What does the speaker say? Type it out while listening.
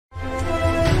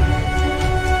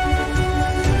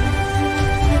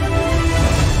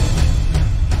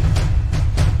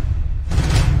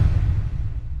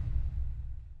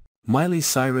Miley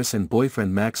Cyrus and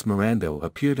boyfriend Maxx Morando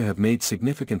appear to have made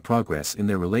significant progress in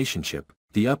their relationship.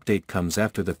 The update comes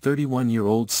after the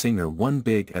 31-year-old singer won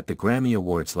big at the Grammy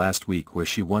Awards last week, where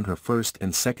she won her first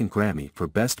and second Grammy for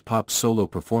Best Pop Solo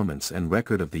Performance and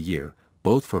Record of the Year,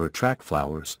 both for her track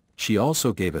Flowers. She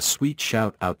also gave a sweet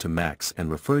shout-out to Max and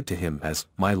referred to him as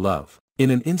 "my love" in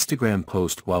an Instagram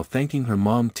post while thanking her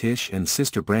mom Tish and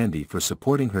sister Brandy for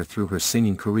supporting her through her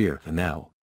singing career.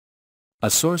 A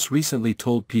source recently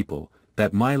told People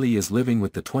that Miley is living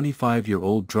with the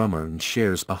 25-year-old drummer and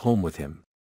shares a home with him.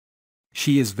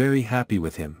 She is very happy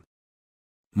with him.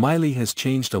 Miley has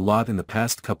changed a lot in the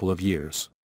past couple of years.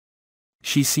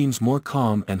 She seems more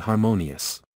calm and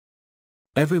harmonious.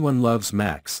 Everyone loves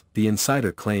Max, the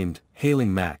insider claimed.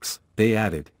 Hailing Max, they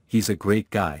added, "He's a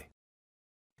great guy.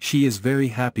 She is very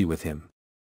happy with him.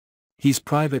 He's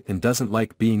private and doesn't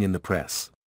like being in the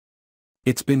press.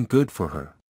 It's been good for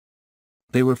her."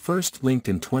 They were first linked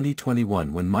in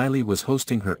 2021 when Miley was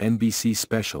hosting her NBC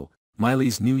special,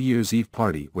 Miley's New Year's Eve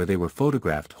party, where they were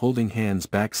photographed holding hands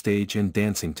backstage and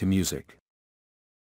dancing to music.